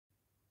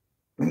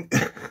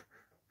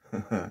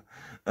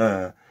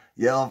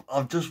Yeah,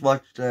 I've just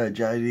watched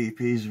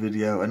JDP's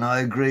video, and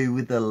I agree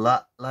with a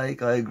lot.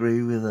 Like, I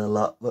agree with a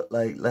lot, but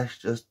like, let's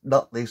just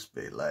not this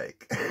bit.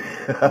 Like,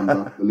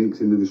 the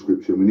link's in the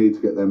description. We need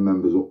to get them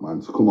members up,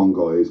 man. So come on,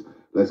 guys,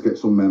 let's get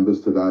some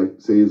members today.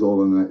 See you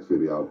all in the next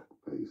video.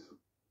 Peace.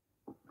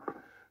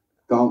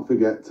 Don't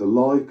forget to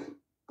like,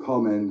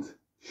 comment,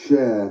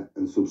 share,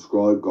 and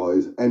subscribe,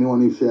 guys. Anyone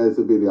who shares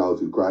the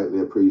videos is greatly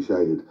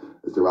appreciated,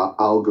 as their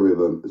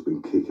algorithm has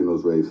been kicking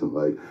us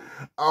recently.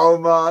 Oh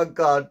my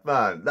god,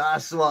 man,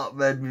 that's what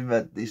made me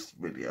make this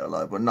video,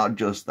 like, but not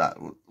just that.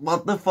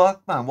 What the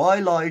fuck, man? Why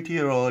lie to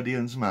your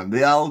audience, man?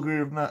 The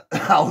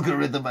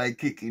algorithm ain't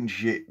kicking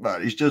shit,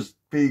 man. It's just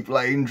people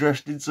are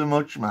interested so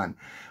much, man.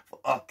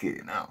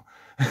 Fucking hell.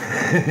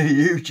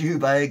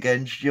 YouTube ain't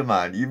against you,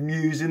 man. You're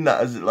using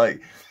that as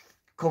like,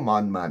 come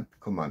on, man,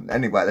 come on.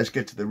 Anyway, let's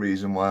get to the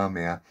reason why I'm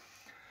here.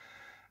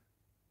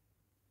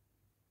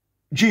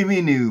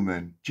 Jimmy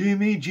Newman.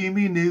 Jimmy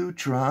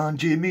Neutron.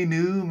 Jimmy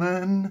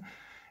Newman.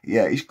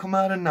 Yeah, he's come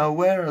out of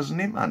nowhere,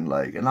 hasn't he, man?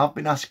 Like, and I've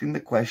been asking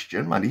the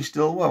question, man. He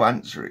still won't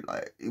answer it.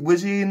 Like,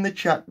 was he in the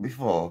chat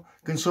before?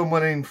 Can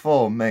someone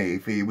inform me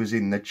if he was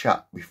in the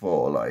chat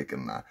before, like,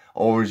 and that?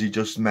 Or has he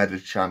just made a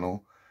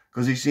channel?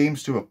 Because he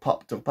seems to have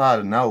popped up out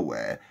of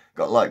nowhere.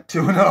 Got like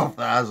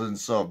 2,500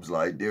 subs,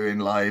 like, doing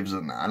lives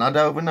and that. And I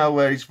don't even know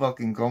where he's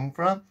fucking come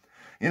from.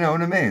 You know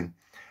what I mean?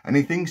 And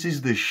he thinks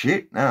he's the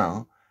shit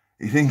now.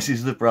 He thinks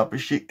he's the proper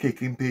shit,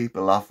 kicking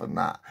people off and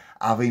that.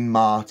 Having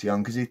Marty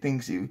on, because he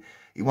thinks he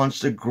wants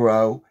to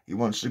grow. He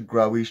wants to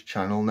grow his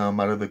channel no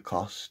matter the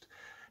cost.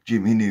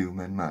 Jimmy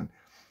Newman, man.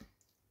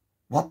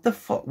 What the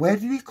fuck? Where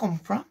did he come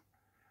from?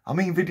 I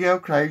mean, Video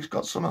Craig's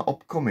got something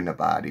upcoming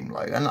about him,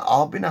 like, and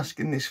I've been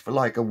asking this for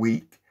like a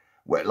week.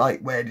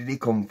 Where did he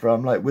come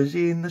from? Like, was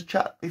he in the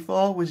chat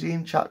before? Was he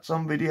in chats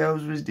on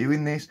videos? Was he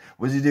doing this?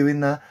 Was he doing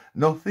that?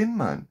 Nothing,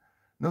 man.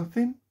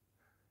 Nothing.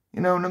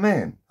 You know what I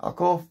mean?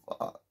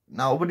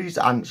 Nobody's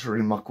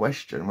answering my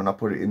question when I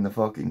put it in the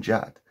fucking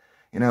chat.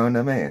 You know what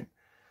I mean?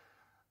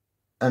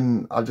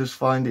 And I just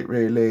find it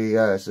really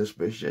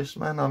suspicious,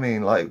 man. I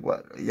mean, like,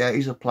 what? Yeah,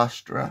 he's a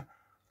plasterer.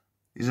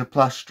 He's a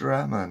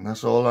plasterer, man.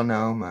 That's all I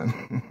know,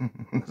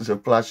 man. He's a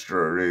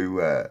plasterer who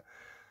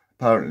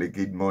apparently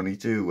gave money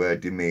to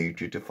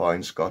Dimitri to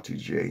find Scotty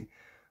G.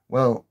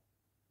 Well,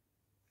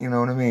 you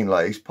know what I mean?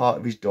 Like, it's part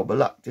of his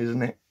double act,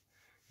 isn't it?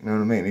 You know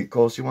what I mean? Of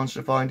course he wants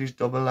to find his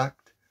double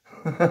act.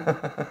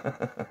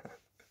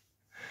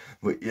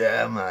 But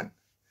yeah, man.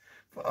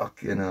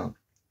 Fuck, you know.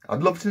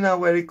 I'd love to know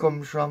where he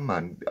comes from,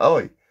 man.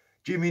 Oi,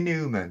 Jimmy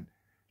Newman.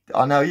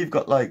 I know you've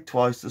got like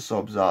twice the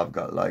subs I've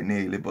got, like,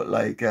 nearly, but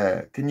like,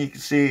 can you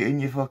see it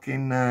in your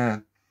fucking,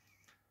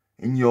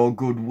 in your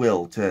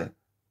goodwill to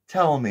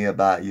tell me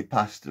about your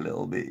past a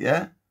little bit,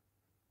 yeah?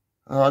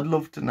 I'd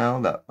love to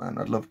know that, man.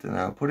 I'd love to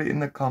know. Put it in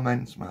the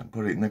comments, man.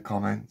 Put it in the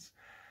comments.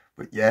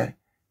 But yeah,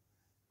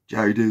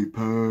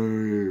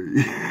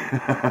 JDP.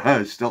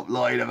 Stop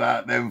lying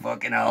about them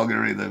fucking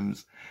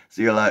algorithms.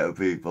 See you later,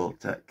 people.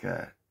 Take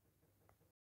care.